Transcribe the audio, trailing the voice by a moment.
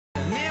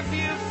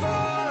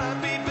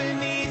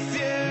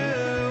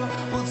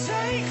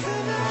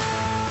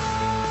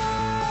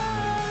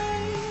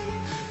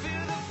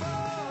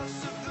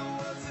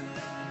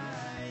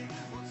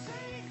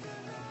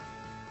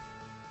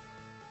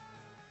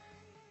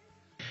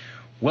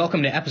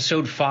Welcome to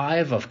episode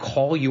 5 of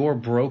Call Your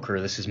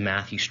Broker. This is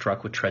Matthew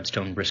Struck with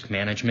Treadstone Risk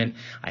Management.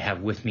 I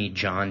have with me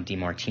John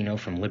DiMartino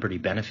from Liberty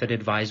Benefit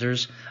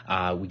Advisors.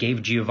 We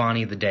gave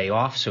Giovanni the day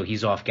off, so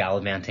he's off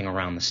gallivanting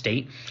around the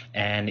state.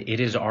 And it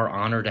is our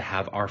honor to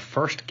have our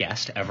first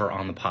guest ever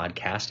on the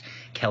podcast,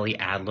 Kelly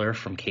Adler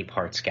from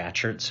Capehart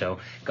Scatcherd. So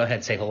go ahead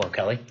and say hello,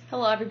 Kelly.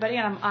 Hello, everybody,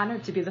 and I'm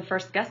honored to be the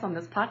first guest on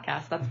this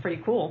podcast. That's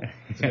pretty cool.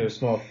 It's no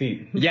small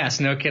feat.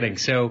 Yes, no kidding.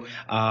 So,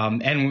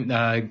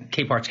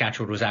 Capehart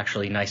Scatcherd was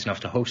actually nice enough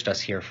to host us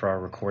here for our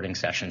recording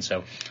session.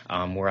 So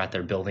we're at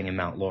their building in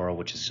Mount Laurel,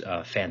 which is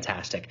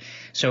fantastic.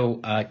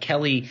 So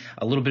Kelly,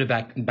 a little bit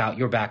about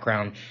your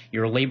background.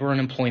 You're a labor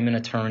and employment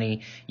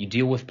attorney. You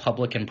deal with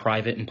public and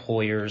private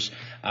employers,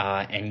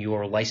 and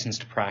you're licensed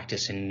to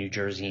practice in New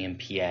Jersey and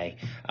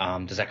PA.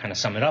 Does that kind of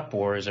sum it up,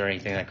 or is there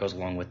anything that goes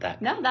along with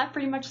that? No, that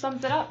pretty much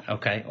sums it up.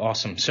 Okay,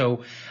 awesome.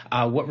 So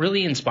what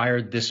really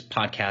inspired this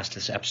podcast,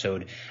 this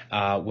episode,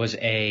 was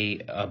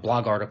a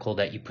blog article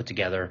that you put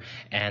together,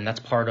 and that's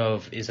part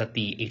of, is that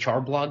the HR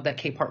blog that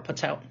Capehart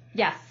puts out?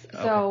 Yes.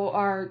 Okay. So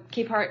our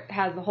Capehart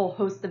has a whole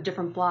host of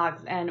different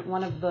blogs, and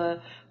one of the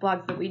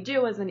blogs that we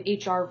do is an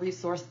HR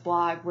resource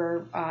blog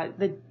where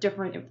the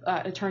different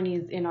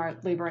attorneys in our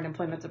labor and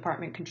employment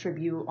department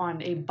contribute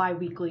on a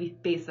biweekly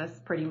basis,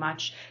 pretty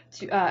much,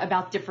 to,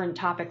 about different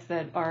topics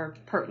that are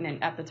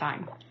pertinent at the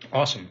time.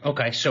 Awesome.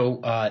 Okay,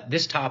 so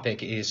this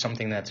topic is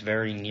something that's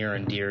very near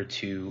and dear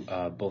to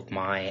both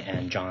my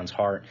and John's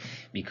heart,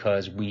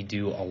 because we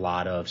do a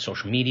lot of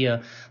social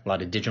media, a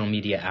lot of digital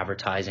media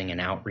advertising and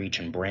outreach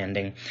and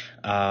branding.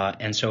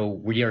 And so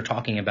we are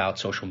talking about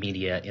social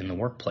media in the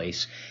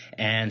workplace.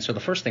 And so the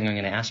first thing I'm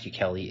going to ask you,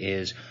 Kelly,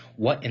 is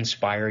what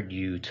inspired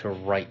you to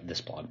write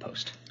this blog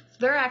post?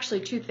 There are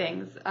actually two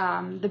things.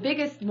 The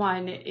biggest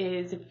one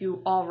is, if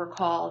you all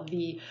recall,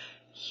 the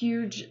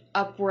huge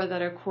uproar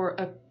that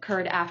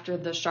occurred after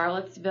the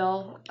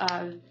Charlottesville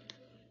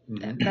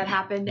that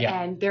happened.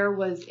 Yeah. And there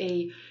was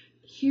a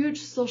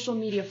huge social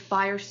media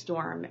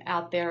firestorm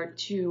out there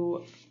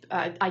to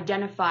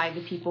identify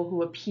the people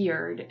who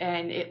appeared,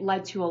 and it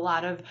led to a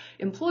lot of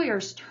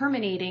employers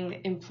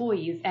terminating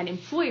employees and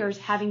employers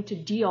having to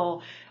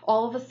deal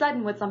all of a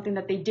sudden with something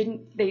that they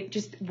didn't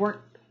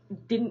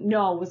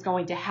know was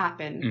going to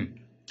happen.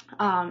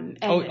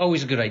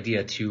 Always a good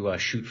idea to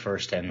shoot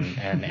first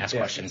and ask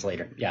questions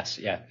later. Yes,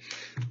 yeah.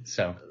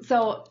 So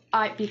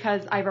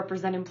because I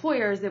represent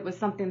employers, it was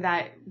something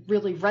that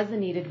really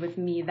resonated with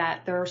me,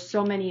 that there are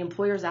so many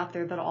employers out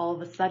there that all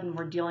of a sudden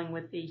were dealing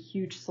with a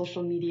huge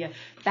social media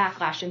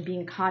backlash and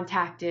being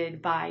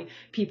contacted by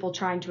people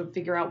trying to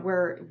figure out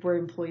where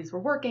employees were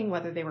working,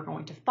 whether they were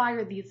going to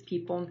fire these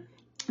people.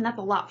 And that's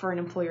a lot for an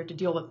employer to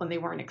deal with when they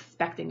weren't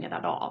expecting it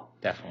at all.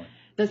 Definitely.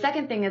 The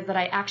second thing is that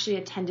I actually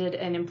attended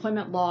an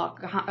employment law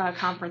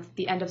conference at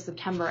the end of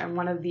September, and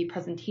one of the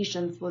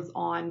presentations was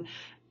on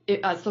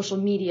social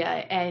media,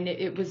 and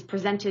it was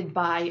presented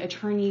by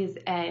attorneys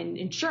and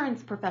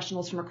insurance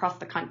professionals from across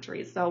the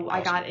country. So awesome.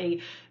 I got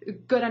a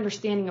good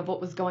understanding of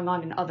what was going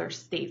on in other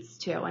states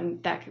too,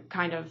 and that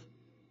kind of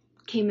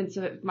came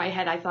into my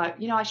head. I thought,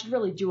 I should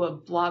really do a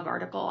blog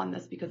article on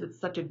this because it's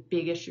such a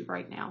big issue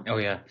right now. Oh,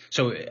 yeah.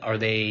 So are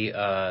they,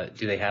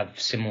 do they have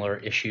similar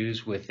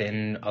issues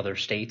within other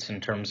states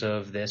in terms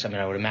of this? I mean,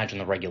 I would imagine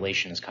the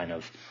regulation is kind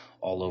of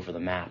all over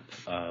the map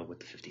with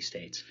the 50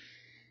 states.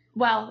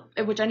 Well,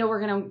 which I know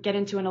we're going to get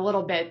into in a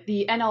little bit,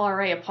 the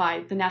NLRA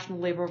applies, the National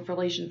Labor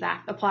Relations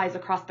Act applies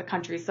across the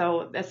country.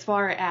 So as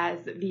far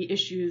as the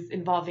issues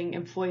involving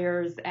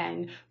employers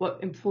and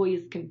what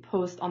employees can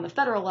post on the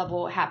federal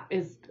level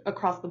is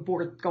across the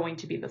board going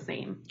to be the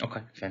same.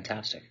 Okay,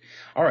 fantastic.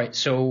 All right,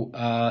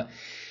 so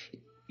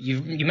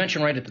you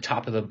mentioned right at the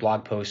top of the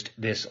blog post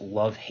this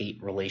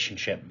love-hate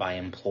relationship by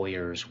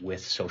employers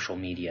with social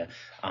media.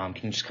 Can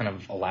you just kind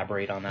of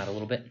elaborate on that a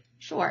little bit?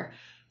 Sure.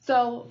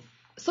 So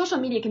social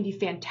media can be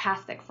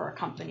fantastic for a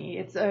company.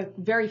 It's a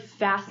very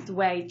fast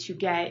way to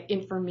get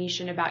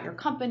information about your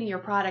company, your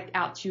product,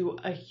 out to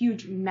a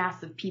huge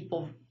mass of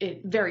people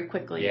very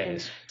quickly. Yeah,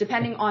 and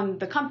depending on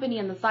the company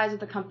and the size of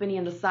the company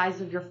and the size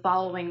of your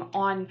following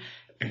on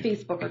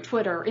Facebook or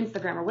Twitter or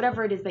Instagram or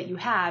whatever it is that you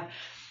have,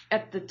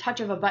 at the touch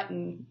of a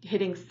button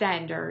hitting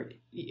send, or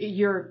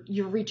you're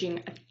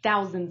reaching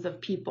thousands of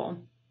people.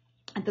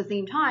 At the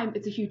same time,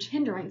 it's a huge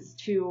hindrance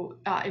to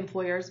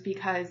employers,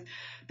 because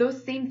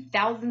those same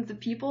thousands of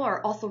people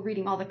are also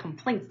reading all the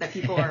complaints that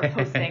people are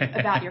posting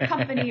about your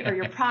company or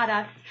your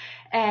product,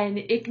 and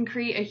it can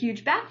create a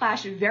huge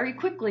backlash very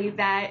quickly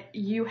that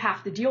you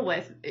have to deal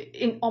with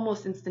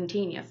almost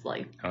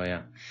instantaneously. Oh,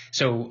 yeah.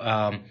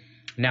 So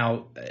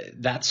now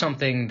that's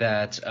something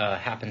that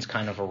happens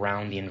kind of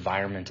around the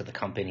environment of the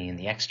company and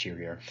the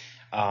exterior.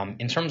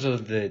 In terms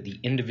of the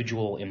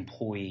individual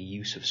employee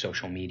use of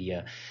social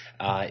media,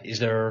 is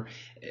there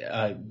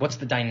what's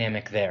the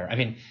dynamic there? I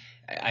mean,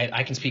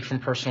 I can speak from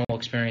personal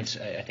experience.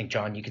 I think,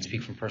 John, you can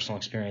speak from personal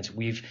experience.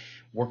 We've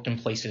worked in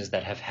places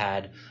that have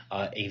had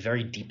a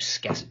very deep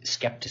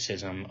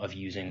skepticism of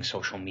using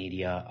social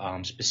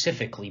media,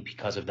 specifically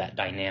because of that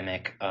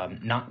dynamic,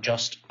 not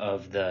just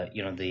of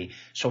the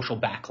social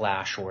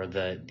backlash or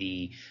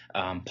the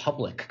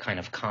public kind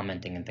of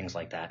commenting and things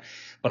like that,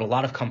 but a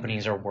lot of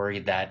companies are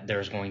worried that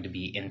there's going to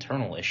be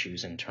internal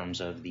issues in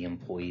terms of the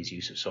employees'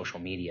 use of social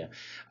media.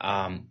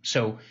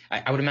 So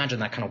I would imagine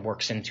that kind of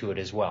works into it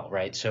as well,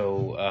 right?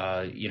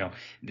 So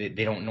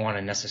they don't want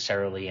to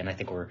necessarily, and I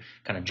think we're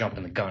kind of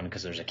jumping the gun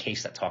because there's a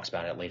case that talks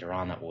about it later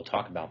on that we'll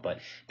talk about, but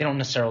they don't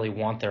necessarily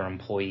want their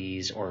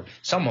employees, or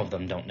some of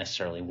them don't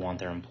necessarily want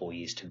their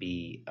employees to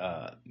be,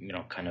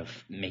 kind of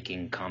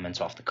making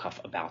comments off the cuff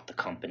about the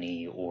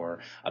company or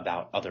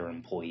about other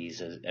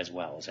employees as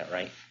well. Is that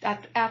right?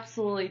 That's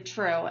absolutely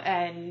true.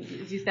 And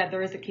as you said,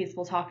 there is a case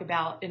we'll talk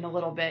about in a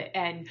little bit.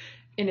 And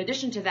in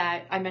addition to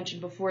that, I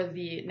mentioned before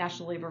the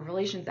National Labor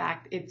Relations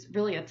Act, it's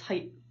really a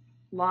tight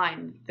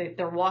line that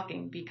they're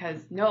walking, because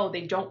no,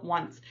 they don't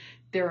want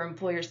their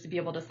employers to be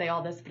able to say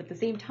all this, but at the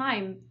same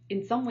time,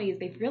 in some ways,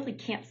 they really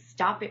can't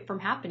stop it from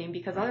happening,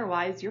 because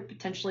otherwise you're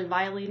potentially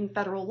violating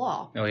federal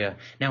law. Oh, yeah.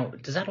 Now,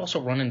 does that also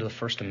run into the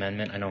First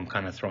Amendment? I know I'm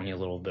kind of throwing you a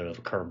little bit of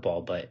a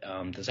curveball, but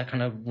does that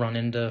kind of run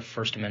into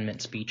First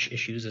Amendment speech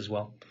issues as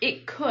well?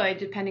 It could,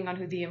 depending on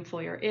who the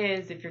employer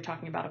is. If you're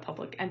talking about a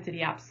public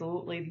entity,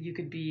 absolutely,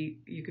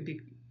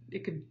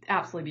 it could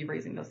absolutely be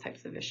raising those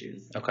types of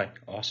issues. Okay,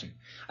 awesome.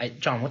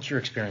 John, what's your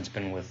experience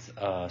been with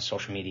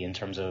social media in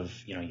terms of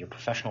your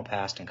professional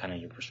past and kind of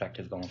your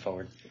perspective going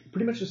forward?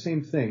 Pretty much the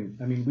same thing.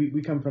 I mean,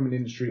 we come from an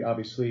industry,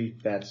 obviously,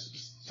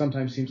 that's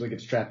sometimes seems like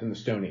it's trapped in the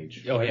Stone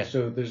Age. Oh, yeah.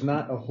 So there's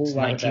not a whole it's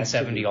lot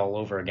 1970 all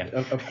over again.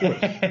 Of course.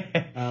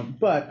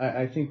 But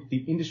I think the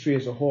industry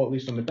as a whole, at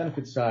least on the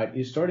benefits side,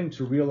 is starting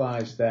to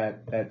realize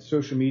that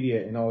social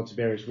media in all its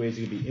various ways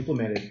that can be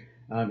implemented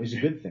is a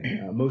good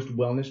thing. Most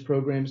wellness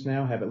programs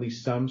now have at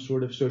least some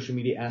sort of social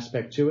media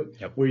aspect to it,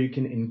 yep, where you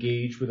can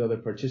engage with other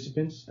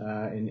participants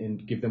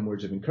and give them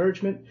words of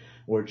encouragement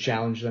or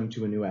challenge them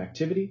to a new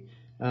activity.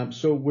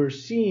 So we're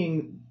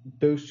seeing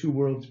those two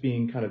worlds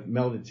being kind of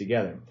melded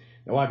together.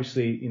 Now,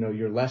 obviously,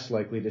 you're less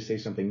likely to say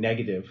something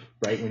negative,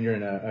 right, when you're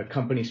in a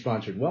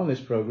company-sponsored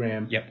wellness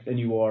program, yep, than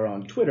you are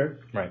on Twitter,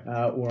 right,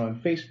 or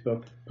on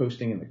Facebook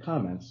posting in the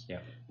comments.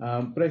 Yep.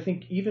 But I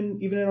think even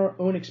in our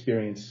own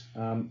experience,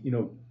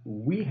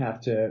 we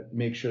have to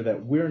make sure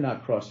that we're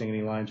not crossing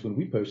any lines when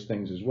we post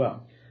things as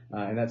well.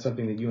 And that's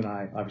something that you and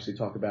I obviously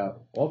talk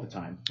about all the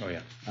time. Oh,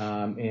 yeah.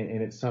 And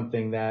it's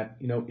something that,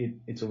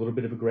 it's a little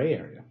bit of a gray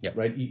area, yep,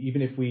 right?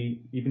 Even if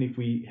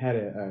we had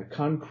a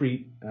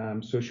concrete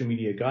social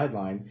media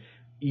guideline,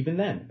 even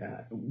then,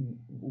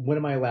 what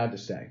am I allowed to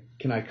say?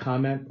 Can I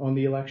comment on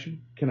the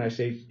election?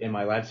 Am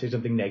I allowed to say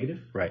something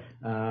negative? Right.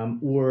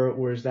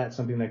 Or is that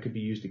something that could be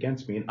used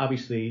against me? And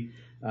obviously,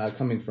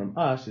 coming from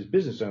us as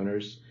business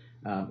owners,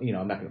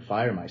 I'm not going to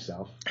fire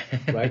myself,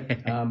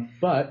 right?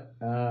 But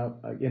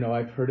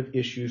I've heard of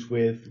issues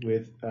with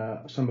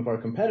some of our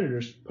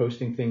competitors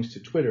posting things to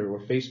Twitter or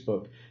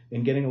Facebook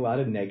and getting a lot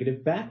of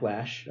negative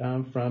backlash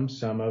from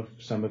some of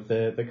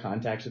the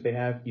contacts that they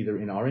have either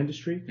in our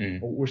industry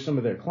or some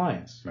of their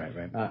clients. Right.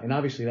 And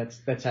obviously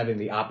that's having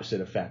the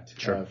opposite effect,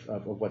 sure,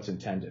 of what's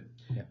intended.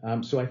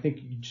 Yeah. So I think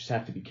you just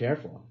have to be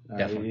careful.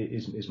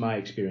 Is my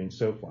experience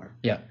so far.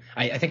 Yeah,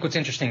 I think what's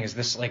interesting is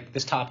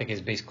this topic is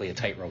basically a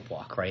tightrope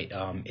walk, right?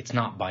 It's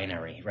not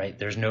binary, right?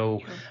 There's no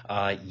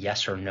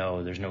yes or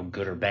no. There's no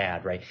good or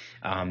bad, right?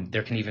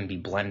 There can even be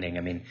blending.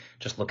 I mean,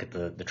 just look at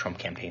the Trump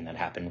campaign that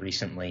happened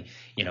recently.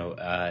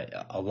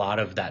 A lot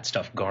of that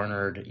stuff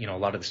garnered, a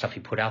lot of the stuff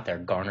he put out there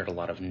garnered a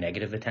lot of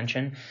negative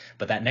attention,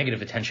 but that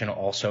negative attention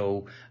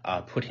also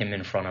put him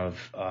in front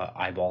of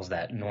eyeballs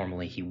that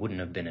normally he wouldn't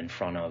have been in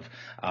front of,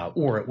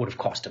 or it would have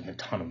cost him a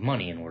ton of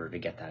money in order to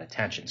get that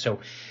attention. So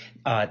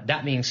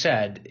that being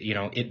said,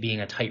 it being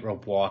a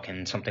tightrope walk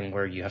and something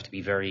where you have to be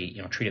very,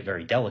 treat it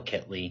very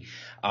delicately,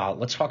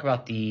 let's talk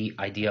about the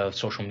idea of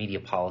social media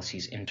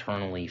policies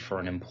internally for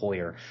an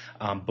employer,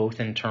 both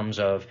in terms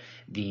of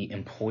the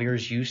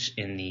employer's use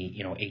in the,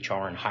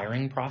 HR and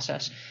hiring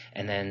process,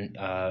 and then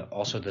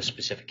also the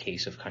specific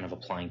case of kind of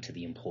applying to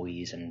the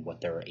employees and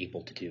what they're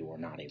able to do or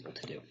not able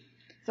to do.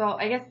 So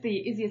I guess the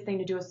easiest thing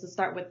to do is to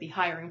start with the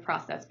hiring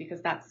process,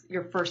 because that's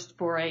your first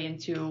foray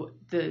into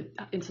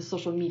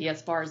social media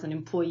as far as an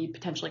employee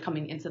potentially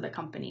coming into the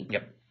company.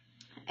 Yep.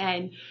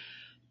 And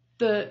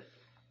the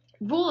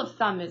rule of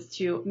thumb is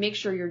to make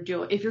sure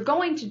if you're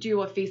going to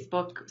do a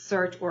Facebook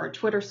search or a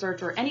Twitter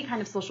search or any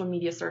kind of social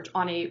media search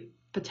on a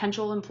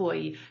potential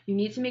employee, you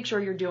need to make sure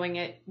you're doing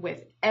it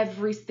with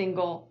every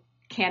single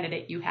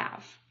candidate you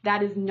have.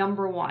 That is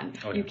number one.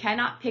 Oh, yeah. You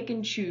cannot pick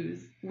and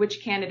choose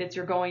which candidates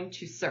you're going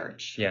to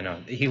search. Yeah, no,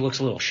 he looks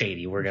a little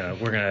shady. We're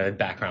gonna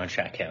background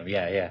check him.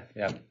 Yeah,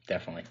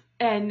 definitely.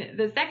 And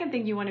the second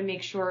thing you want to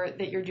make sure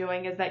that you're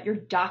doing is that you're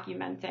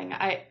documenting.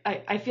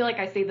 I feel like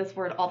I say this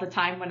word all the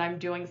time when I'm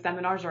doing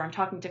seminars or I'm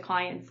talking to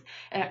clients.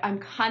 I'm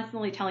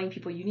constantly telling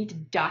people you need to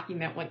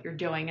document what you're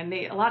doing. And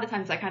a lot of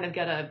times I kind of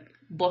get a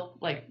look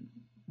like,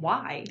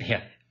 why?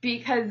 Yeah.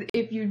 Because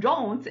if you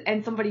don't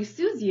and somebody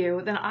sues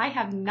you, then I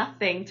have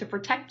nothing to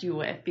protect you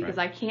with, because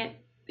I can't,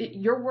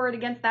 your word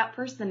against that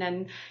person.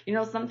 And,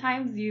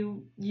 sometimes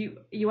you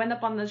end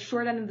up on the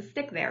short end of the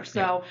stick there.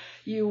 So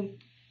you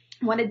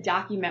want to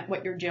document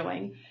what you're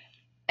doing.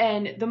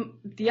 And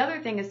the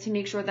other thing is to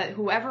make sure that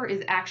whoever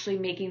is actually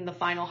making the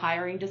final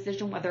hiring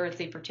decision, whether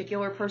it's a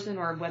particular person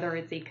or whether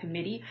it's a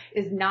committee,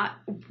 is not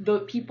the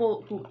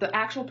people who, the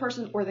actual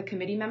person or the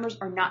committee members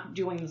are not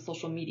doing the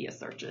social media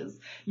searches.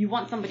 You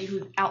want somebody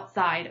who's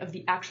outside of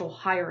the actual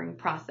hiring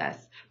process.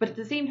 But at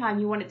the same time,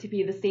 you want it to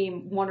be the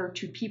same one or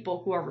two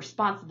people who are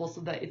responsible,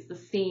 so that it's the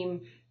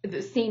same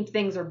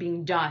things are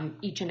being done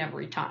each and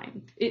every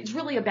time. It's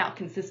really about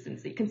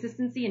consistency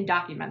and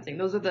documenting.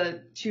 Those are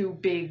the two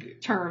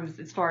big terms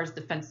as far as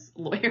defense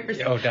lawyers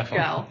go.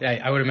 Yeah,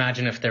 I would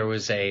imagine if there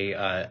was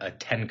a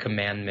 10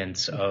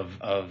 commandments of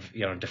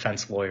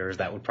defense lawyers,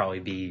 that would probably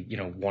be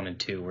 1 and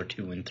 2 or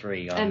 2 and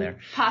 3 on and there.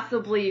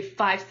 Possibly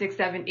 5, 6,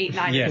 7, 8,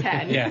 9, and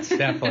 10. Yes,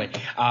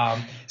 definitely.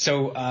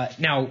 So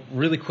now,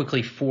 really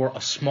quickly, for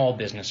a small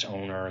business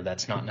owner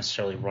that's not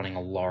necessarily running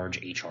a large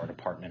HR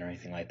department or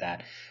anything like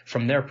that,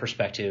 from their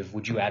perspective,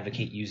 would you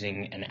advocate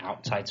using an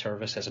outside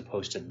service as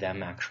opposed to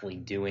them actually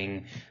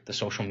doing the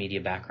social media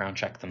background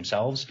check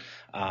themselves?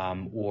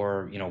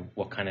 Or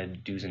what kind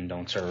of do's and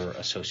don'ts are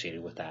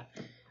associated with that?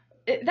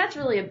 That's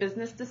really a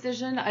business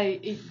decision.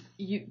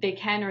 They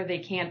can or they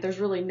can't. There's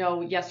really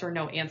no yes or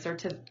no answer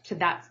to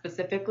that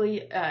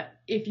specifically.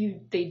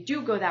 If they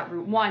do go that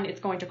route, one, it's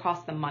going to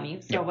cost them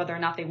money. So whether or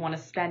not they want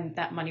to spend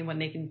that money when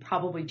they can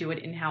probably do it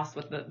in-house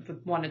with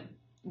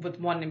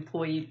one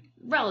employee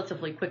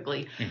relatively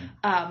quickly.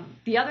 Mm-hmm.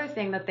 The other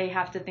thing that they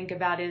have to think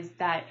about is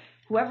that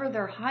whoever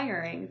they're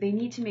hiring, they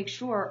need to make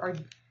sure are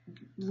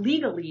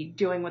legally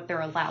doing what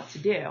they're allowed to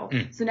do.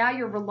 So now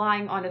you're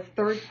relying on a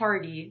third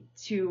party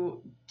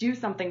to do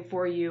something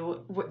for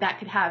you that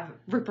could have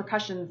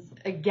repercussions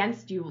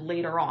against you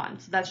later on.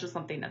 So that's just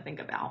something to think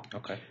about.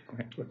 Okay.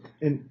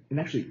 And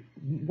actually,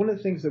 one of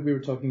the things that we were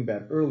talking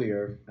about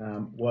earlier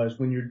was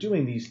when you're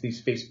doing these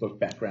Facebook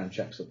background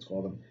checks, let's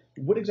call them,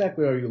 what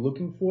exactly are you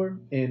looking for?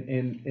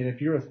 And if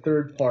you're a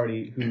third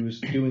party who's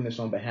doing this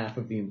on behalf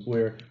of the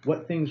employer,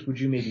 what things would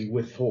you maybe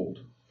withhold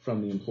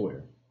from the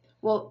employer?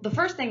 Well, the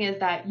first thing is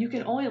that you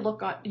can only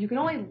look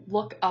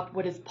up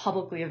what is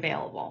publicly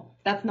available.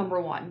 That's number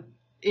one.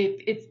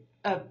 If it's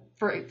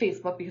for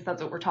Facebook, because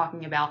that's what we're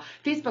talking about.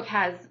 Facebook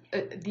has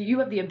you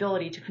have the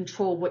ability to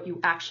control what you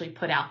actually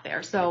put out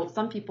there. So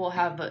some people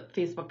have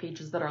Facebook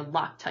pages that are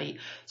locked tight,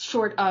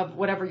 short of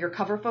whatever your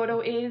cover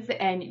photo is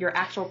and your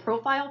actual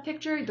profile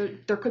picture.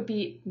 There could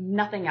be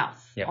nothing else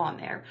on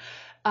there.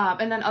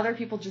 And then other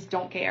people just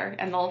don't care,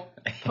 and they'll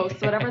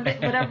post whatever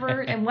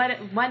and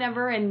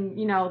whenever,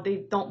 and they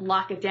don't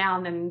lock it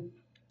down, and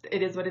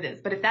it is what it is.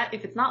 But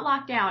if it's not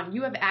locked down,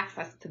 you have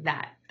access to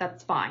that.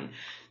 That's fine.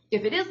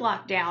 If it is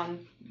locked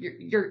down,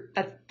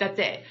 that's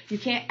it. You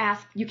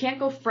can't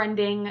go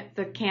friending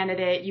the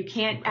candidate. You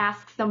can't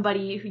ask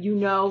somebody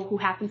who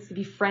happens to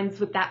be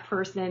friends with that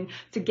person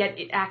to get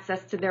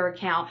access to their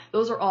account.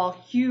 Those are all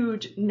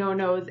huge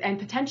no-nos, and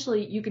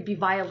potentially you could be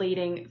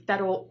violating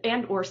federal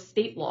and or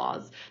state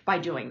laws by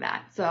doing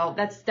that. So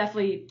that's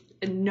definitely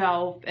a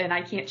no, and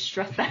I can't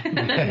stress that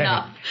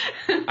enough.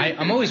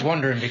 I'm always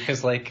wondering,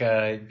 because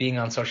being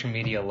on social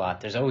media a lot,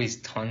 there's always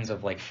tons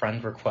of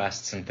friend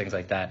requests and things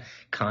like that,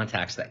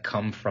 contacts that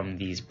come from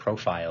these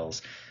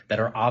profiles that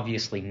are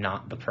obviously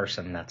not the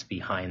person that's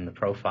behind the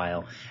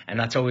profile. And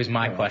that's always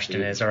my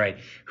question is, all right,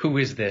 who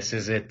is this?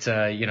 Is it,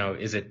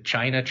 is it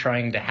China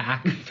trying to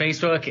hack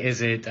Facebook?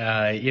 Is it,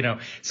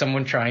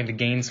 someone trying to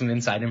gain some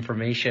inside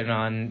information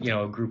on,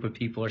 a group of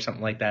people or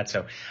something like that?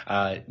 So,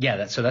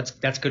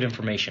 that's good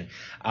information.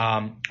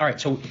 All right.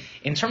 So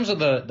in terms of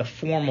the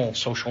formal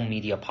social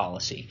media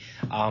policy,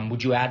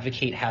 would you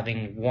advocate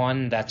having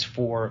one that's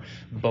for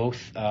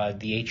both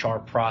the HR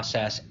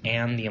process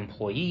and the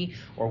employee,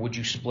 or would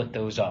you split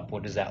those up?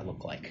 What does that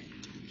look like?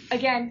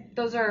 Again,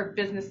 those are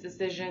business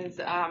decisions.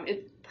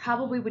 It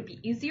probably would be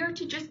easier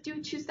to just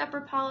do two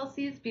separate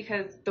policies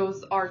because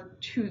those are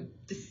two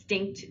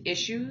distinct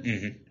issues.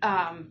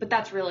 Mm-hmm. But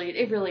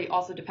it really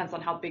also depends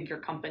on how big your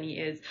company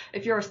is.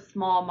 If you're a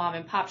small mom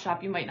and pop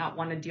shop, you might not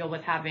want to deal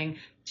with having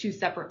two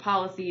separate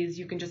policies.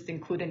 You can just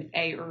include an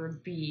A or a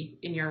B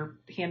in your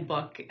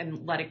handbook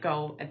and let it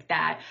go at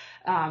that.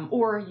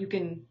 Or you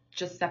can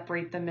just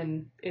separate them,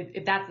 and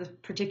if that's a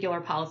particular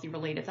policy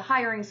related to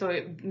hiring, so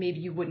maybe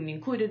you wouldn't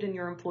include it in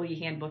your employee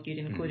handbook, you'd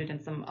include it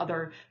in some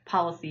other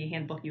policy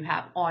handbook you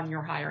have on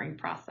your hiring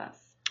process.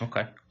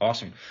 Okay,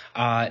 awesome.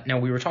 Now,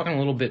 we were talking a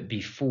little bit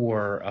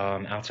before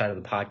outside of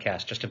the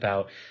podcast just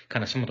about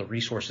kind of some of the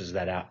resources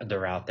that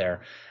are out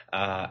there.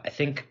 I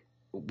think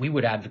we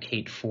would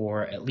advocate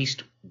for at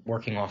least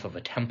working off of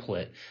a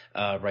template,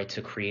 right,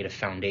 to create a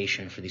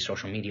foundation for these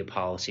social media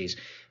policies,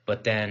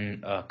 but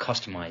then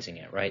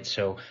customizing it, right?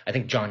 So I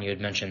think, John, you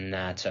had mentioned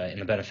that in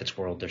the benefits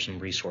world, there's some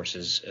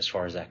resources as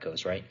far as that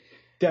goes, right?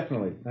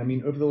 Definitely. I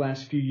mean, over the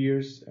last few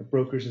years,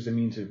 brokers as a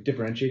means of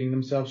differentiating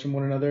themselves from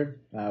one another,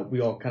 we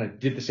all kind of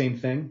did the same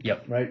thing,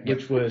 right?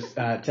 Which was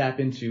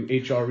tap into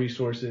HR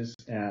resources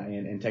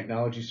and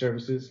technology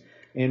services.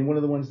 And one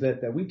of the ones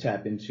that we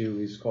tap into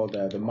is called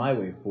the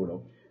MyWave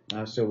portal.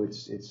 So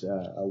it's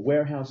a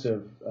warehouse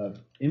of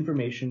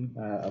information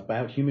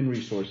about human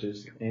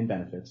resources and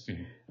benefits.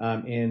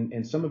 Mm-hmm.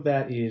 And some of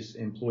that is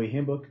employee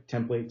handbook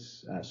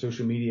templates,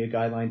 social media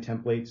guideline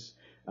templates,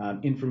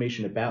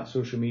 information about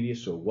social media.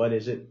 So what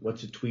is it?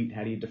 What's a tweet?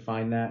 How do you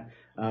define that?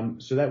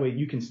 So that way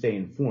you can stay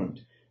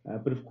informed.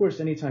 But of course,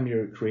 anytime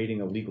you're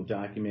creating a legal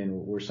document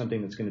or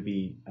something that's going to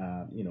be,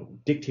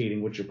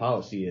 dictating what your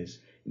policy is,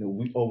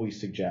 we always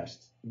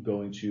suggest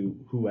going to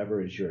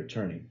whoever is your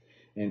attorney.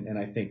 And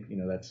I think,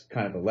 that's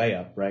kind of a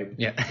layup, right?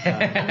 Yeah.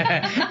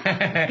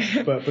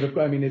 But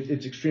I mean,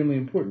 it's extremely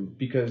important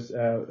because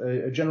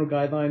a general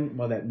guideline,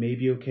 while that may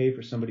be okay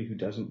for somebody who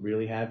doesn't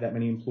really have that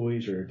many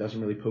employees or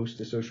doesn't really post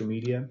to social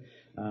media,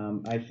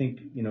 I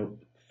think,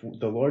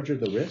 the larger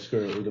the risk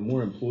or the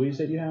more employees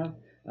that you have,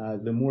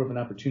 the more of an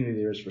opportunity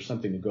there is for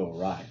something to go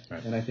awry.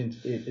 Right. And I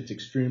think it's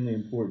extremely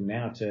important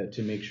now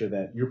to make sure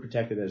that you're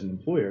protected as an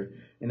employer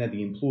and that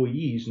the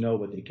employees know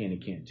what they can and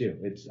can't do.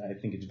 I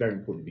think it's very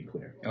important to be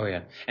clear. Oh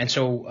yeah. And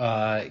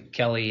so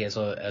Kelly, as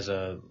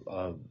an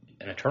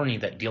attorney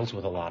that deals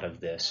with a lot of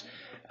this,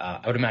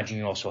 I would imagine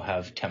you also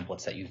have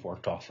templates that you've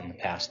worked off in the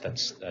past.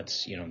 That's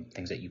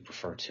things that you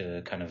prefer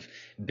to kind of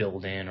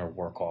build in or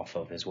work off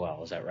of as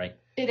well. Is that right?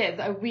 It is.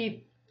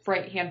 We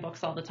write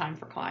handbooks all the time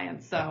for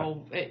clients.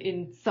 So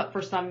in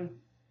some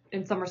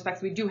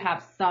respects, we do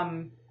have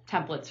some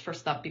templates for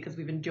stuff because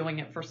we've been doing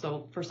it for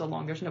so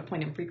long. There's no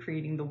point in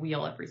recreating the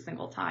wheel every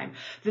single time.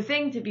 The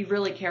thing to be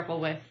really careful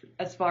with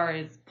as far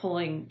as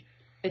pulling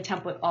a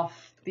template off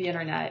the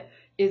internet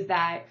is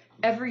that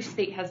every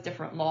state has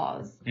different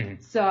laws.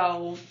 Mm-hmm.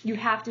 So you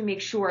have to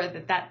make sure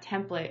that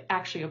template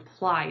actually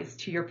applies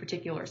to your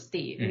particular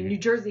state. Mm-hmm. And New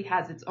Jersey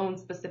has its own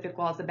specific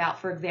laws about,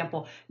 for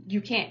example, you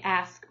can't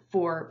ask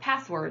for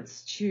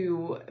passwords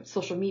to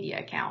social media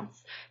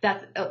accounts.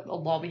 That's a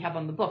law we have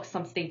on the books.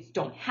 Some states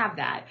don't have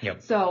that.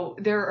 Yep. So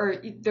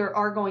there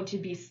are going to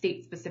be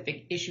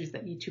state-specific issues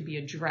that need to be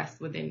addressed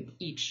within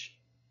each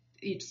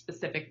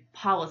specific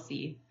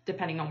policy,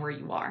 depending on where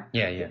you are.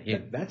 Yeah.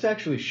 That's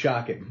actually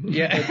shocking.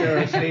 Yeah. That there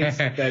are states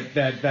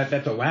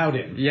that's allowed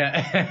in.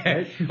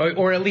 Yeah. Right?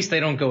 or at least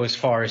they don't go as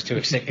far as to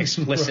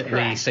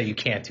explicitly say you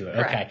can't do it.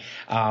 Correct.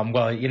 Okay.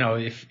 Well,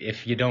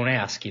 if you don't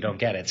ask, you don't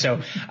get it.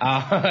 So,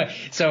 all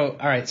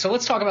right. So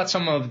let's talk about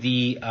some of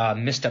the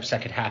missteps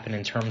that could happen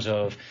in terms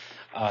of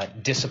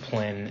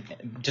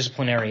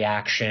disciplinary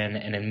action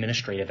and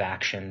administrative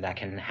action that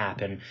can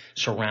happen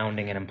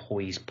surrounding an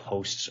employee's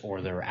posts or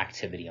their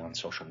activity on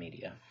social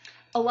media.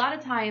 A lot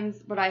of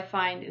times what I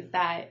find is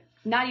that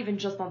not even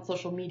just on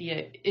social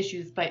media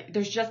issues, but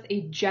there's just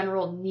a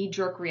general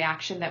knee-jerk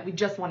reaction that we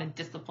just want to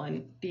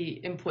discipline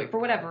the employee for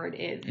whatever it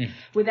is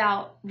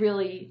without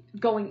really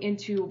going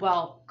into,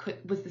 well,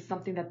 was this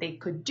something that they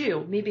could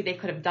do? Maybe they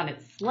could have done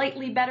it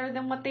slightly better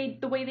than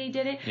the way they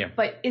did it,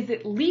 but is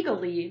it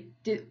legally,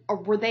 or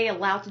were they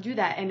allowed to do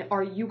that? And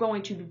are you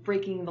going to be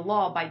breaking the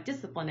law by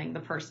disciplining the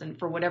person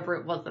for whatever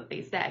it was that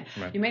they said?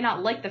 Right. You may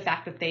not like the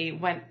fact that they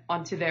went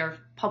onto their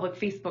public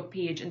Facebook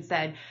page and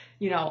said,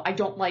 I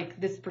don't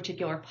like this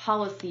particular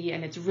policy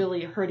and it's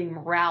really hurting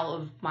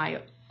morale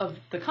of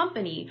the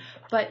company,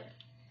 but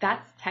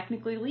that's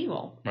technically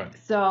legal. Right.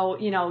 So,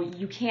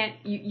 you can't,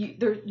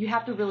 you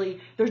have to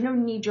really, there's no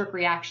knee-jerk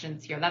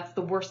reactions here. That's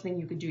the worst thing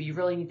you could do. You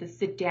really need to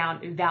sit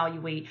down,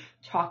 evaluate,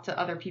 talk to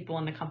other people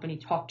in the company,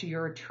 talk to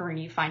your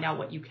attorney, find out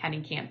what you can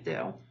and can't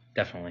do.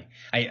 Definitely.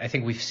 I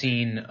think we've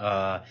seen,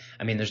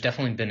 there's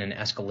definitely been an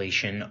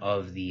escalation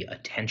of the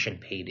attention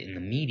paid in the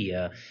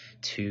media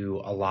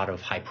to a lot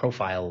of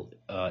high-profile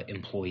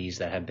employees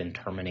that have been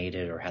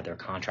terminated or had their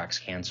contracts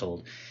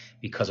canceled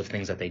because of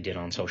things that they did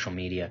on social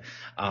media.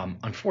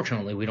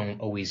 Unfortunately, we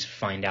don't always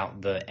find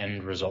out the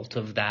end result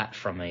of that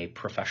from a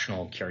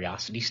professional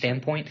curiosity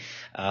standpoint,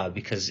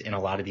 because in a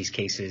lot of these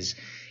cases,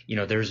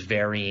 there's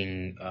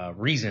varying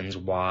reasons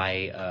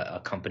why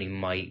a company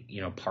might,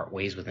 part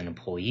ways with an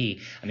employee.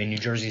 I mean, New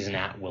Jersey is an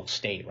at-will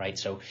state, right?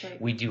 So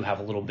we do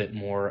have a little bit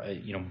more,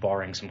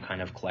 barring some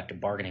kind of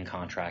collective bargaining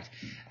contract,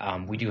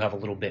 we do have a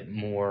little bit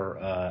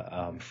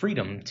more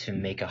freedom to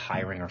make a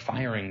hiring or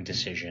firing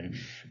decision,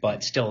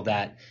 but still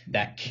that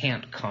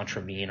can't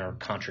contravene or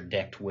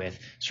contradict with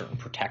certain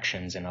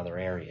protections in other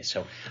areas.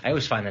 So I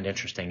always find that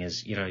interesting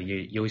is, you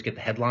always get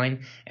the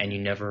headline and you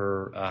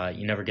never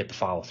get the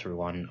follow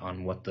through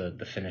on what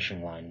the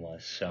finishing line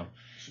was.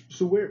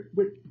 So where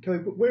Kelly,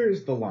 where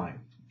is the line?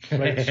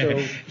 Right.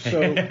 So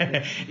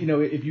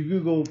if you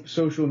Google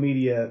social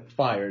media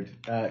fired,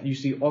 you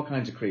see all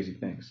kinds of crazy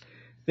things.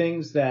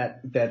 Things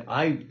that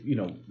I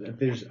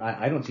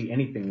don't see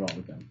anything wrong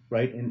with them,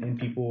 right? And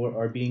people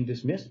are being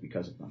dismissed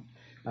because of them.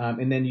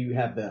 And then you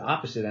have the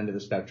opposite end of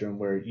the spectrum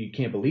where you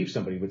can't believe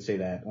somebody would say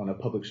that on a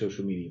public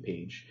social media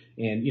page,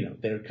 and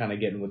they're kind of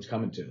getting what's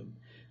coming to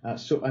them.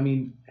 So I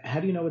mean, how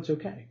do you know it's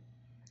okay?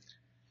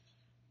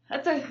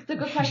 That's a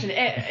good question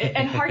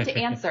and hard to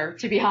answer,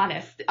 to be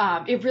honest.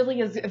 It really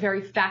is a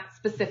very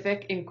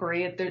fact-specific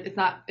inquiry.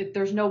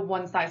 There's no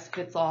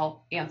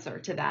one-size-fits-all answer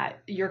to that.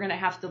 You're going to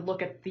have to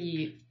look at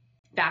the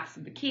facts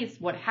of the case,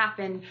 what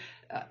happened,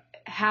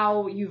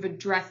 how you've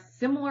addressed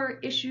similar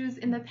issues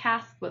in the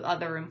past with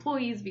other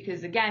employees,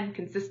 because again,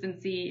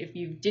 consistency, if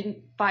you didn't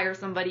fire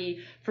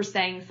somebody for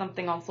saying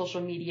something on social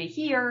media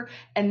here,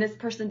 and this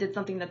person did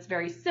something that's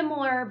very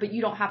similar, but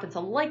you don't happen to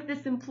like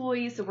this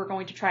employee, so we're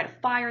going to try to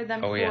fire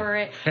them for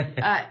it.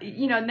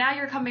 Now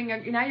you're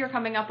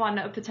coming up on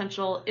a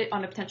potential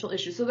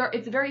issue. So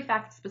it's very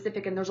fact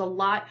specific, and there's a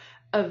lot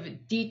of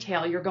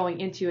detail you're going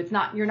into.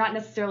 You're not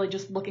necessarily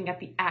just looking at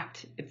the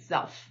act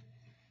itself.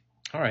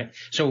 All right.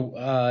 So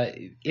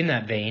in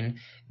that vein,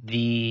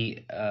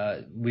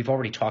 we've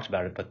already talked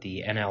about it, but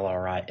the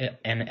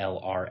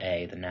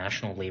NLRA, the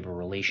National Labor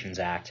Relations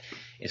Act,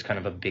 is kind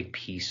of a big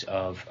piece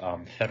of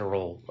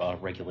federal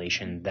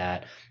regulation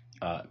that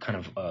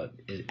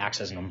acts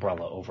as an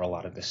umbrella over a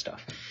lot of this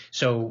stuff.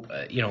 So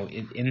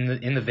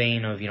in the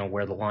vein of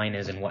where the line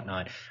is and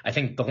whatnot, I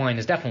think the line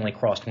is definitely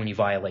crossed when you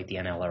violate the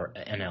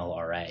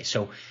NLRA.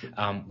 So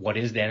what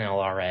is the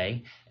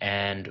NLRA,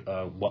 and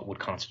what would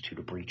constitute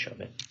a breach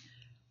of it?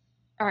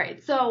 All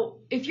right. So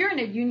if you're in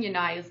a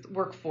unionized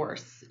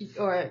workforce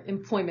or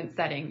employment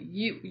setting,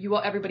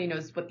 everybody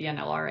knows what the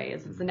NLRA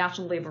is. It's the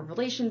National Labor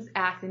Relations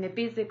Act, and it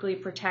basically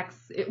protects.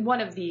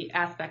 One of the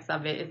aspects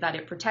of it is that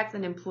it protects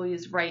an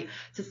employee's right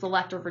to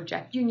select or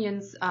reject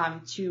unions,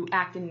 to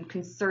act in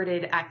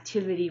concerted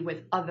activity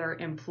with other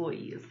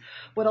employees.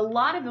 What a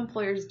lot of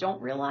employers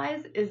don't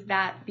realize is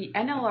that the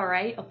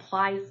NLRA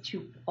applies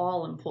to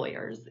all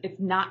employers. It's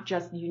not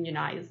just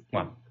unionized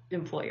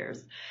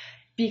employers,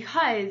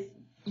 because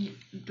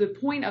the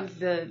point of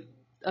the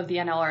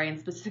NLRA,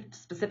 and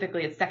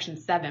specifically it's Section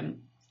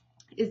 7,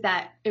 is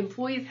that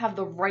employees have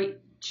the right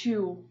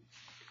to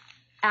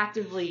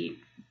actively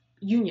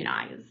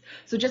unionize.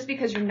 So just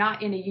because you're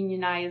not in a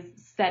unionized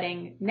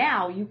setting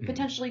now, you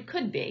potentially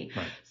could be.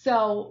 Right.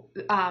 So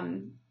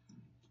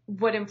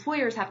what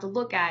employers have to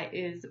look at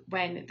is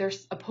when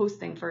there's a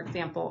posting, for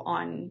example,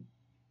 on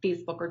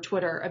Facebook or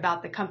Twitter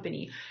about the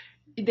company,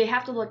 they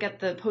have to look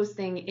at the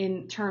posting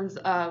in terms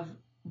of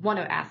one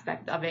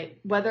aspect of it,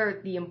 whether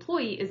the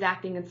employee is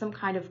acting in some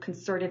kind of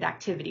concerted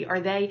activity.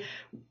 Is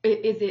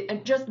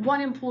it just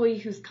one employee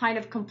who's kind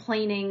of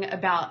complaining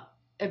about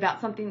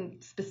something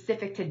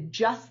specific to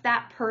just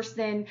that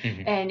person,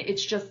 and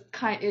it's just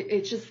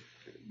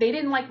they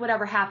didn't like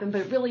whatever happened,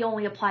 but it really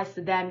only applies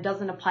to them,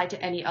 doesn't apply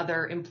to any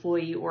other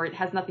employee, or it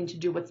has nothing to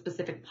do with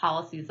specific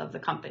policies of the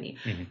company.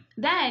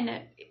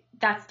 Then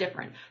that's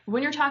different.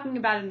 When you're talking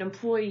about an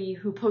employee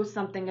who posts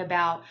something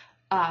about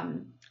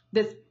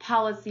this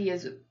policy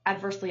is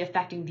adversely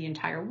affecting the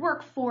entire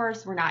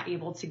workforce, we're not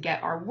able to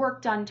get our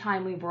work done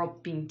timely, we're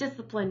being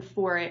disciplined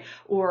for it,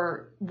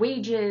 or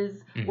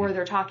wages, or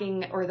they're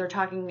talking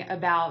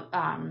about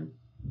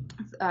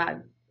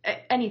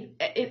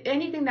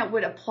anything that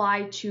would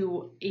apply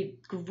to a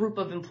group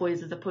of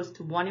employees as opposed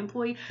to one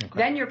employee,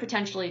 then you're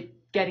potentially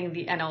getting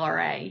the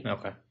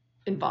NLRA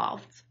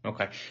involved.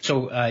 Okay.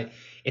 So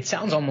it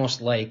sounds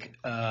almost like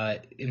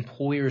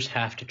employers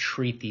have to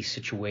treat these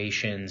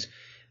situations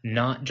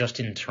not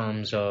just in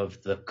terms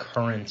of the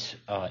current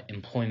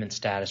employment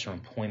status or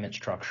employment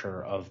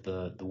structure of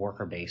the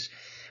worker base,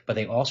 but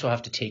they also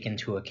have to take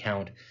into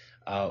account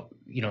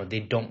they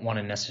don't want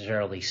to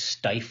necessarily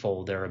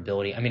stifle their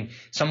ability. I mean,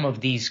 some of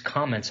these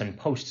comments and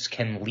posts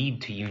can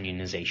lead to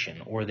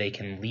unionization, or they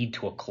can lead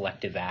to a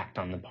collective act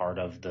on the part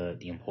of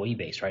the employee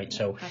base, right?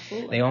 So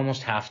Absolutely. They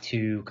almost have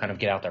to kind of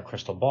get out their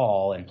crystal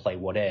ball and play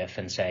what if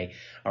and say,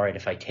 all right,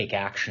 if I take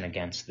action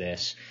against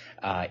this,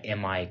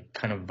 am I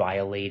kind of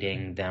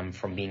violating them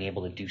from being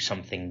able to do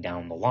something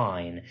down the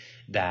line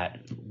that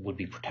would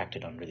be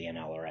protected under the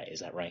NLRA?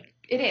 Is that right?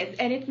 It is,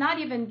 and it's not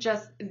even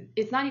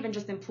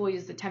just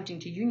employees attempting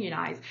to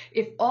unionize.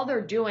 If all they're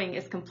doing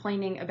is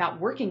complaining about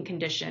working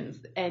conditions,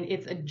 and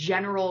it's a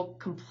general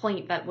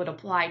complaint that would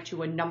apply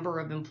to a number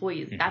of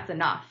employees, that's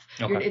enough.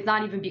 Okay. It's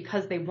not even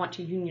because they want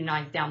to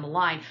unionize down the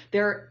line.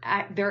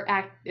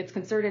 It's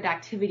concerted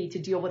activity to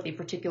deal with a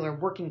particular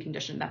working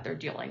condition that they're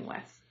dealing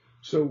with.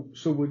 So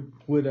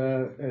would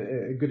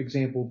a good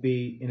example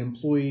be an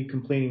employee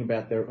complaining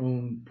about their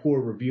own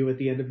poor review at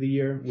the end of the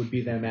year? Would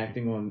be them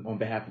acting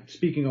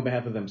speaking on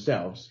behalf of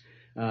themselves,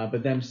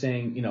 but them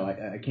saying,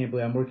 I can't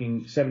believe I'm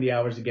working 70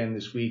 hours again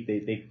this week.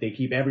 They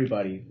keep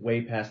everybody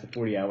way past the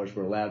 40 hours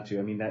we're allowed to.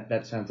 I mean,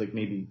 that sounds like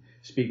maybe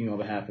speaking on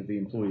behalf of the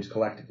employees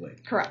collectively.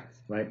 Correct.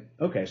 Right.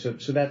 Okay. So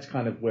that's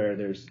kind of where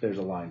there's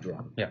a line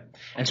drawn. Yeah.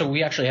 And so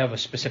we actually have a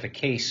specific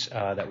case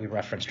that we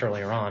referenced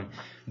earlier on,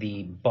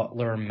 the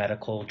Butler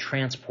Medical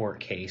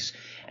Transport case.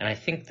 And I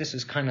think this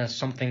is kind of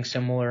something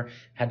similar,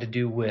 had to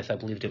do with, I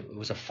believe it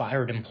was a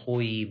fired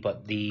employee,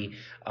 but the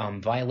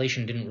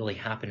violation didn't really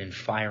happen in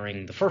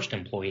firing the first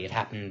employee. It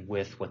happened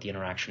with what the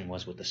interaction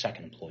was with the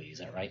second employee. Is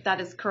that right?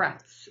 That is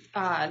correct.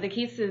 The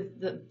case is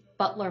the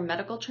Butler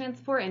Medical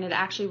Transport, and it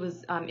actually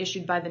was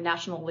issued by the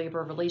National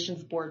Labor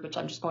Relations Board, which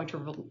I'm just going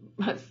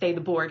to say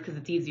the board because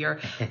it's easier,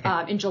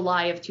 in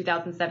July of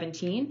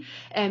 2017.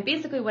 And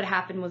basically what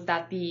happened was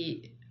that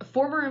the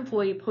former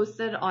employee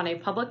posted on a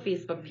public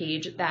Facebook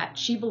page that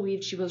she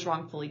believed she was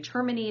wrongfully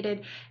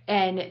terminated,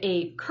 and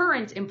a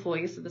current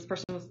employee, so this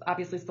person was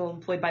obviously still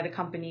employed by the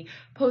company,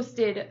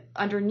 posted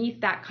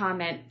underneath that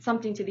comment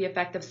something to the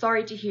effect of,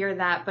 sorry to hear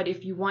that, but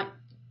if you want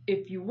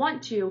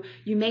to,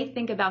 you may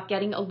think about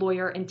getting a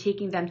lawyer and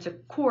taking them to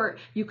court.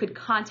 You could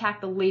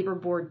contact the labor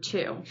board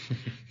too.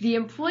 The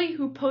employee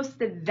who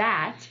posted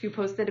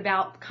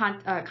about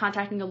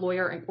contacting a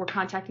lawyer or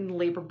contacting the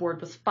labor board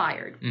was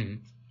fired. Mm-hmm.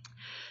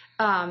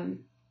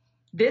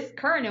 This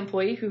current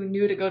employee who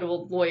knew to go to a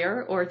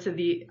lawyer or to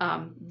the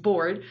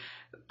board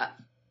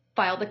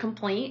filed a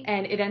complaint,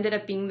 and it ended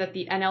up being that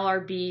the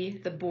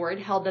NLRB, the board,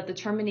 held that the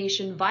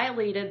termination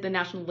violated the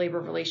National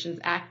Labor Relations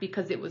Act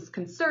because it was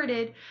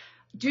concerted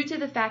due to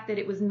the fact that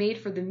it was made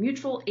for the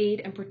mutual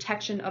aid and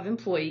protection of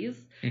employees,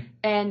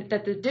 and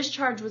that the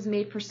discharge was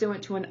made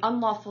pursuant to an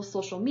unlawful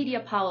social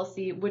media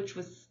policy, which,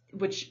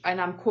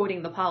 and I'm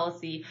quoting the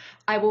policy,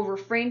 I will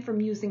refrain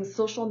from using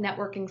social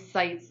networking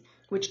sites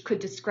which could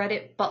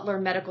discredit Butler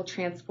Medical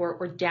Transport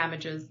or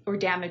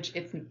damage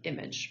its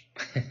image.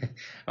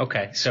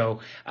 Okay, so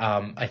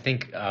I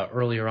think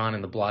earlier on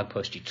in the blog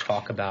post you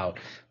talk about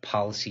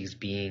policies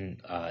being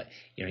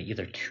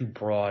either too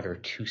broad or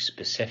too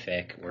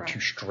specific or too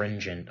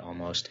stringent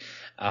almost,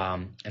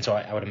 and so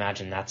I would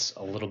imagine that's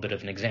a little bit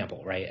of an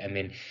example, right? I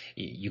mean,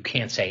 you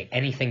can't say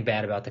anything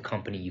bad about the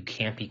company, you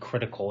can't be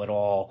critical at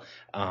all,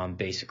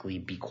 basically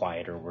be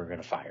quiet or we're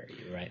going to fire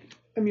you, right?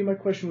 I mean, my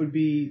question would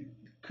be,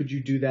 could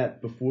you do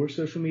that before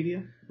social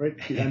media, right?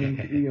 I mean,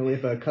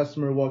 if a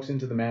customer walks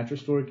into the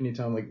mattress store, can you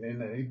tell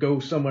them,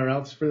 go somewhere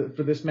else for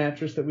this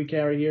mattress that we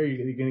carry here?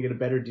 You're going to get a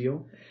better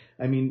deal.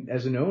 I mean,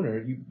 as an owner,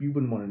 you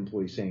wouldn't want an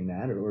employee saying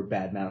that or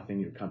bad-mouthing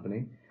your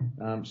company.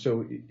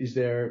 So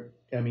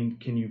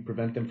can you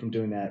prevent them from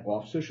doing that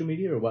off social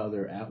media or while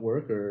they're at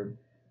work, or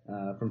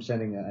from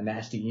sending a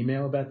nasty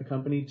email about the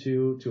company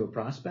to a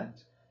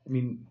prospect? I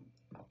mean,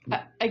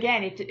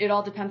 again, it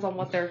all depends on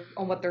what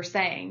they're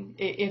saying.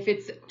 If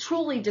it's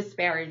truly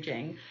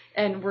disparaging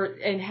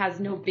and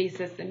has no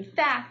basis in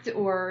fact,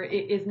 or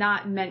it's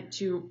not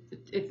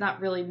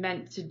really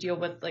meant to deal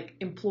with like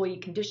employee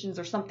conditions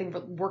or something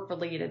work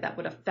related that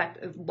would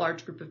affect a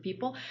large group of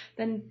people,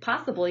 then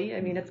possibly, I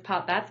mean, that's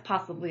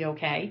possibly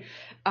okay.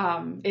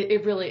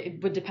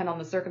 It would depend on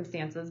the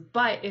circumstances.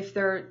 But if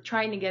they're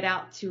trying to get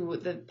out to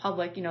the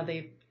public,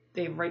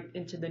 they write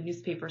into the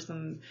newspaper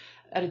some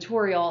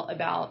editorial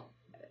about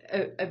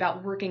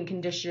working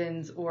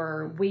conditions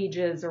or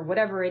wages or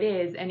whatever it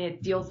is, and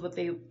it deals with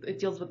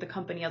the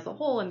company as a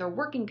whole and their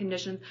working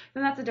conditions,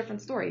 then that's a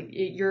different story.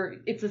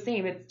 It's the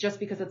same. It's just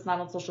because it's not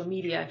on social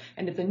media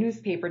and it's a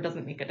newspaper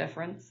doesn't make a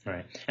difference.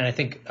 Right. And I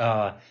think,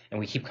 and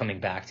we keep coming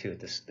back to it,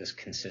 this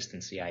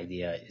consistency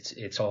idea.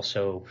 It's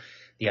also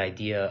the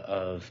idea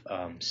of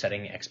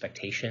setting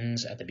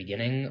expectations at the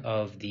beginning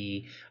of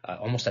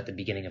almost at the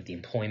beginning of the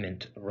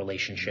employment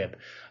relationship,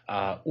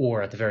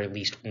 or at the very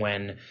least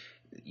when,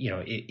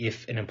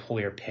 if an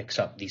employer picks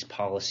up these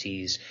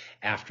policies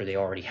after they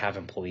already have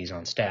employees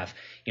on staff,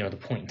 the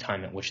point in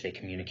time at which they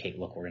communicate,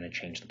 look, we're going to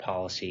change the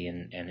policy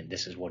and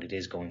this is what it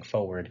is going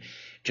forward.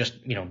 Just,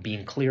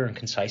 being clear and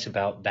concise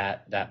about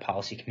that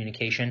policy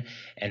communication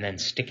and then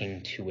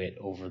sticking to it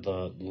over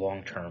the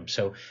long term.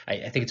 So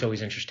I think it's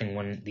always interesting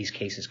when these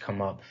cases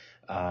come up.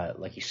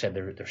 Like you said,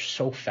 they're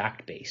so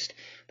fact-based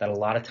that a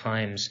lot of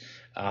times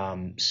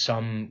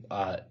some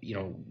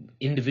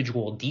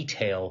individual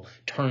detail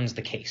turns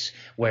the case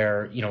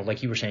where,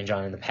 like you were saying,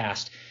 John, in the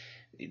past,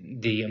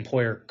 the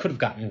employer could have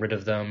gotten rid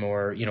of them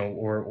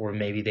or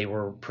maybe they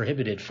were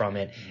prohibited from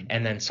it.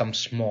 And then some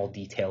small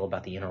detail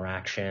about the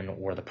interaction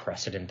or the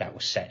precedent that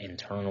was set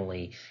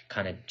internally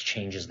kind of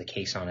changes the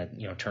case on it,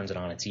 turns it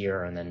on its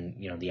ear, and then,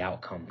 the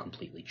outcome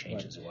completely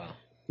changes as well.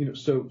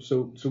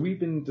 So we've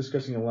been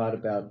discussing a lot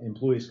about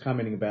employees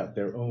commenting about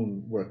their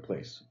own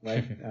workplace,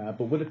 right?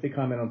 But what if they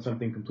comment on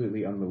something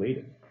completely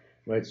unrelated,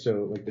 right?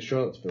 So like the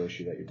Charlottesville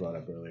issue that you brought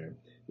up earlier,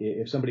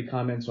 if somebody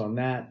comments on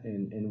that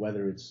and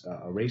whether it's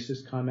a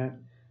racist comment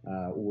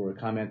or a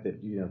comment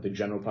that the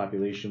general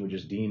population would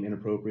just deem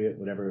inappropriate,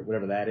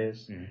 whatever that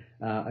is,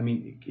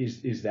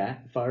 is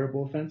that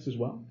fireable offense as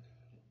well?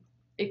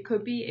 It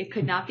could be, it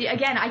could not be.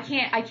 Again, I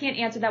can't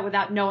answer that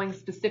without knowing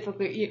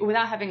specifically,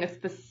 without having a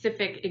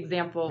specific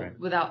example, right.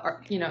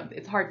 Without,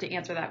 it's hard to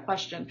answer that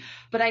question.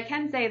 But I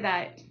can say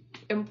that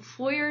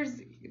employers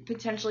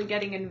potentially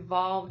getting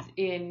involved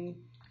in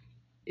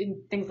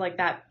things like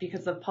that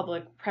because of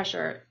public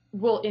pressure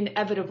will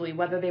inevitably,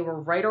 whether they were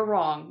right or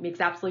wrong, makes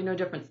absolutely no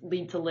difference,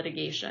 lead to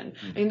litigation.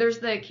 I mean, there's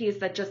the case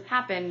that just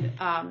happened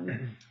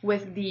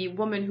with the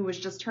woman who was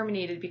just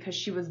terminated because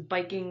she was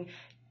biking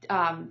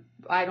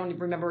I don't even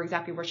remember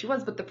exactly where she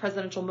was, but the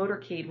presidential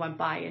motorcade went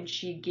by and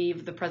she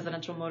gave the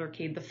presidential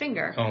motorcade the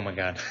finger. Oh my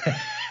God.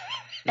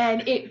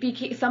 And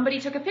somebody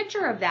took a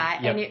picture of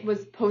that, and it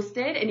was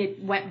posted and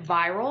it went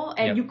viral,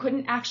 and you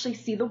couldn't actually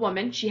see the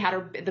woman. She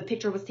had the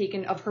picture was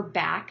taken of her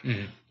back.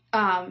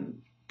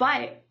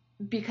 But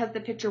because the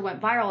picture went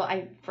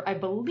viral, I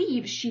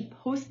believe she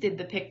posted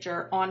the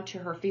picture onto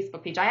her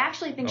Facebook page. I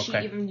actually think she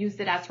even used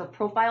it as her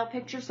profile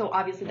picture, so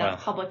obviously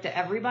that's public to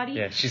everybody.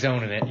 Yeah, she's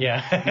owning it,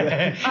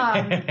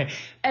 yeah.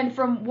 And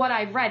from what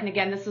I've read, and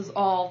again, this is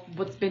all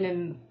what's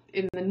been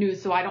in the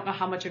news, so I don't know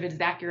how much of it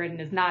is accurate and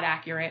is not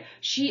accurate.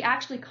 She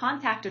actually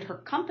contacted her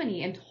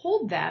company and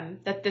told them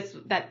that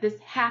this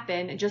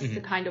happened, just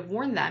to kind of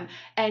warn them,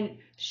 and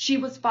she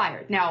was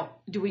fired. Now,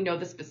 do we know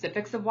the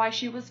specifics of why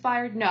she was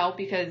fired? No,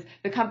 because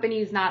the company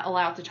is not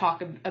allowed to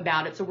talk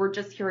about it, so we're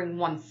just hearing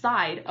one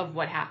side of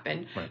what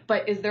happened. Right.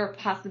 But is there a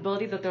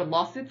possibility that there are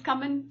lawsuits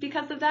coming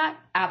because of that?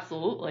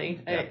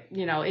 Absolutely.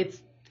 Yeah.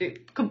 It's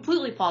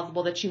completely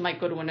plausible that she might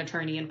go to an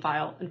attorney and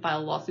file a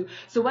lawsuit.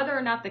 So whether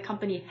or not the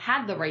company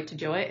had the right to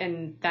do it,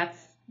 and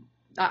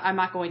I'm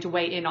not going to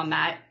weigh in on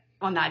that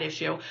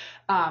issue.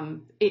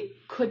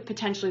 It could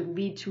potentially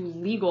lead to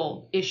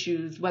legal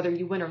issues. Whether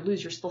you win or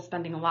lose, you're still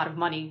spending a lot of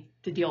money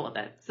to deal with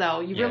it.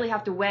 So you really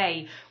have to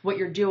weigh what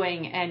you're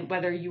doing and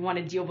whether you want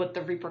to deal with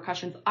the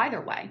repercussions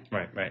either way.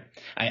 Right.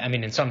 I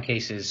mean, in some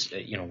cases,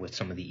 with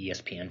some of the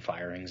ESPN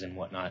firings and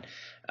whatnot,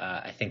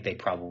 I think they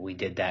probably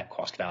did that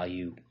cost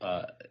value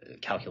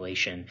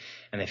calculation,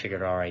 and they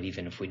figured, all right,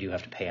 even if we do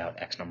have to pay out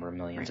X number of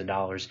millions of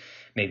dollars,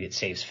 maybe it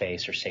saves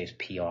face or saves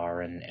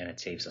PR, and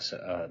it saves us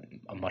a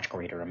much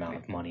greater amount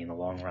of money in the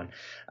long run.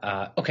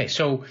 Okay,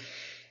 so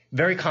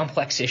very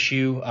complex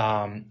issue.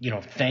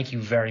 Thank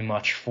you very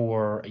much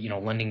for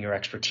lending your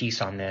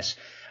expertise on this.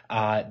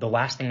 The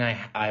last thing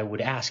I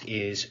would ask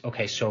is,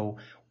 okay, so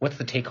what's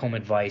the take-home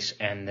advice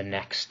and the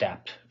next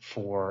step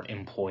for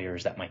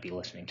employers that might be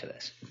listening to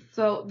this?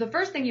 So the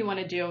first thing you want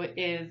to do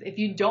is, if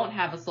you don't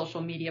have a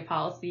social media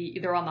policy,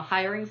 either on the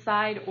hiring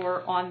side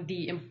or on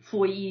the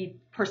employee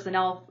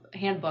personnel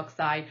handbook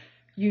side,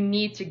 you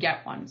need to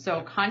get one.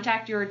 So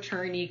contact your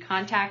attorney,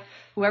 contact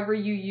whoever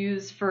you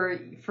use for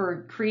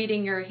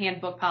creating your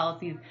handbook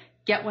policies,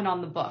 get one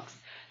on the books.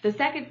 The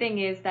second thing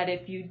is that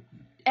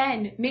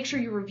and make sure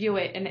you review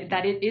it and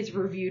that it is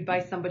reviewed by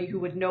somebody who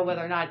would know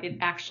whether or not it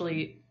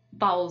actually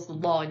follows the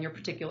law in your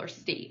particular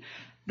state.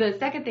 The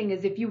second thing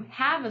is, if you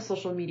have a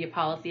social media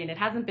policy and it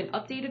hasn't been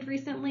updated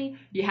recently,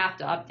 you have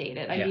to update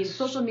it. I mean,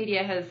 social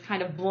media has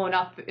kind of blown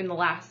up in the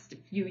last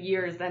few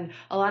years, and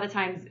a lot of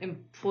times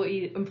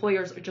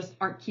employers just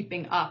aren't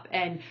keeping up.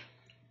 And,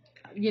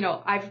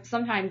 I've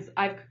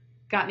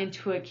gotten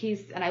into a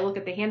case and I look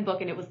at the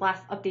handbook and it was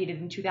last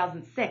updated in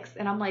 2006,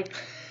 and I'm like,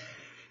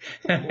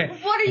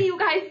 what are you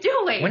guys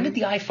doing? When did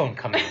the iPhone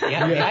come out?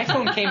 Yeah, the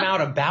iPhone came out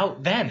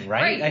about then,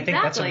 right? I think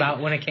that's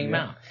about when it came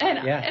out. And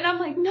I'm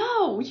like,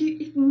 no,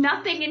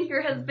 nothing in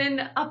here has been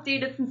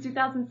updated since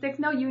 2006.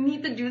 No, you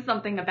need to do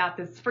something about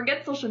this.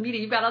 Forget social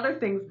media. You've got other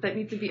things that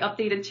need to be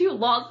updated too.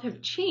 Laws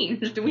have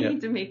changed. We need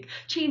to make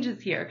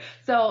changes here.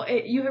 So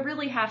you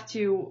really have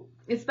to,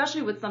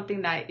 especially with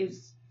something that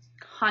is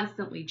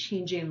constantly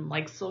changing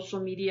like social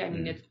media. I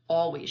mean, it's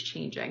always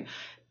changing.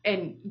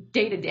 And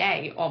day to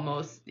day,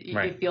 almost,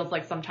 it feels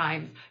like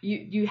sometimes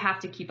you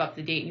have to keep up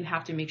to date. You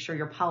have to make sure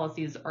your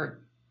policies are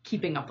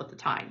keeping up with the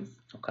times.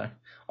 Okay,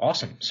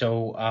 awesome.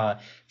 So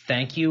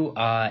thank you.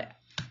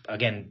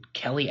 Again,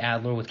 Kelly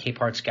Adler with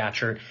Capehart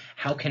Scatcherd.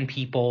 How can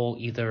people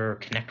either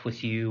connect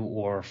with you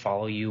or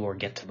follow you or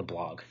get to the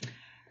blog?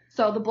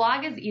 So the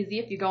blog is easy.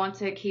 If you go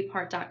onto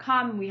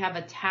capehart.com, we have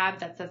a tab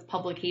that says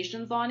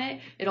publications on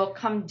it. It'll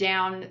come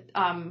down.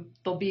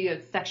 There'll be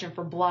a section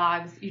for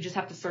blogs. You just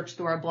have to search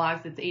through our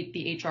blogs. It's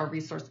the HR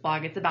resource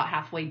blog. It's about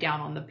halfway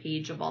down on the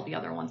page of all the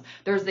other ones.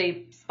 There's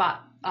a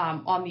spot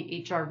on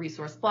the HR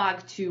resource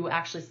blog to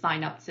actually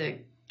sign up to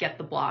get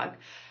the blog.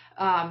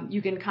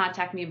 You can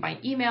contact me by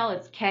email.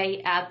 It's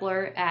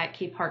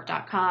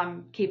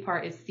kadler@capehart.com.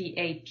 Capehart is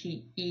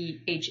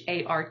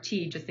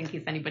CAPEHART, just in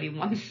case anybody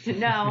wants to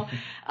know.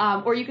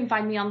 Or you can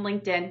find me on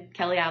LinkedIn,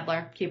 Kelly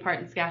Adler, Capehart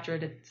and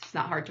Scatcherd. It's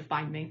not hard to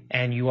find me.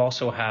 And you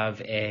also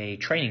have a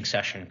training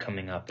session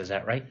coming up, is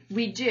that right?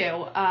 We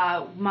do.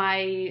 A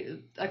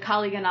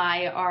colleague and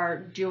I are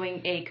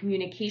doing a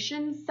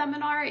communications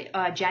seminar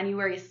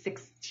January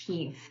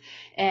 16th.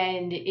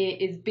 And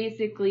it is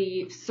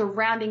basically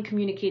surrounding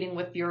communicating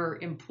with your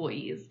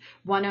employees.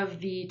 One of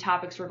the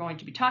topics we're going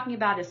to be talking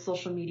about is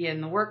social media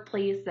in the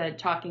workplace,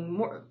 talking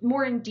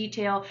more in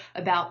detail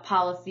about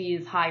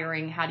policies,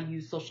 hiring, how to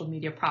use social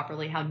media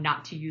properly, how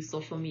not to use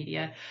social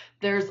media.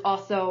 There's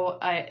also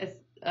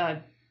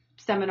a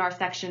seminar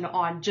section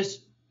on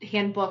just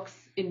handbooks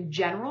in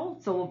general,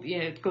 so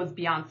it goes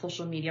beyond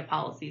social media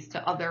policies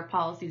to other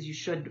policies you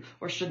should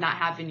or should not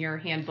have in your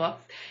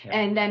handbooks. Yeah.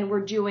 And then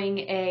we're doing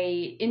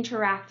a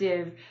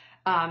interactive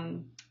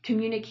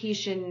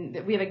communication.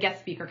 We have a guest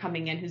speaker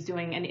coming in who's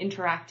doing an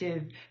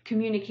interactive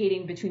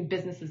communicating between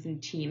businesses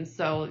and teams.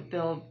 So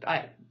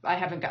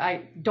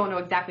I don't know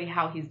exactly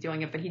how he's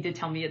doing it, but he did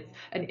tell me it's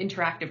an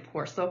interactive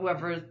course. So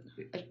whoever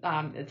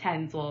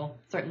attends will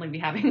certainly be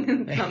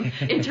having some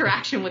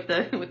interaction with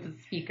the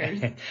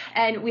speakers.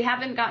 And we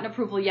haven't gotten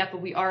approval yet,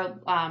 but we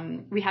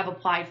have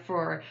applied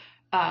for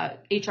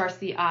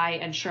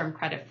HRCI and SHRM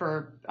credit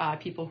for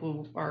people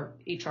who are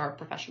HR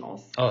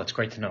professionals. Oh, it's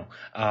great to know.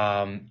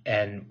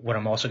 And what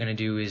I'm also going to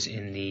do is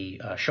in the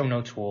show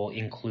notes, we'll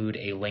include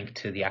a link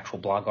to the actual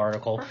blog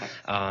article. Perfect.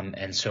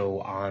 And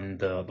so on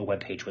the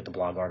webpage with the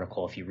blog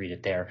article, if you read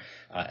it there,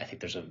 I think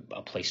there's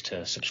a place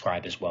to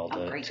subscribe as well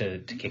to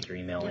kick your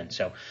email in.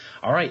 So,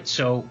 all right.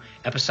 So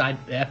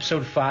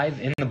episode 5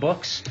 in the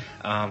books,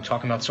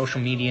 talking about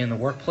social media in the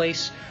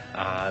workplace.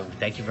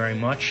 Thank you very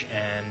much.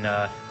 And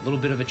a little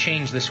bit of a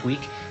change this week.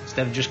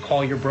 Instead of just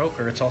call your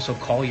broker, it's also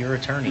call your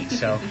attorney.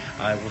 So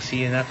we'll see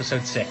you in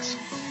episode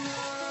 6.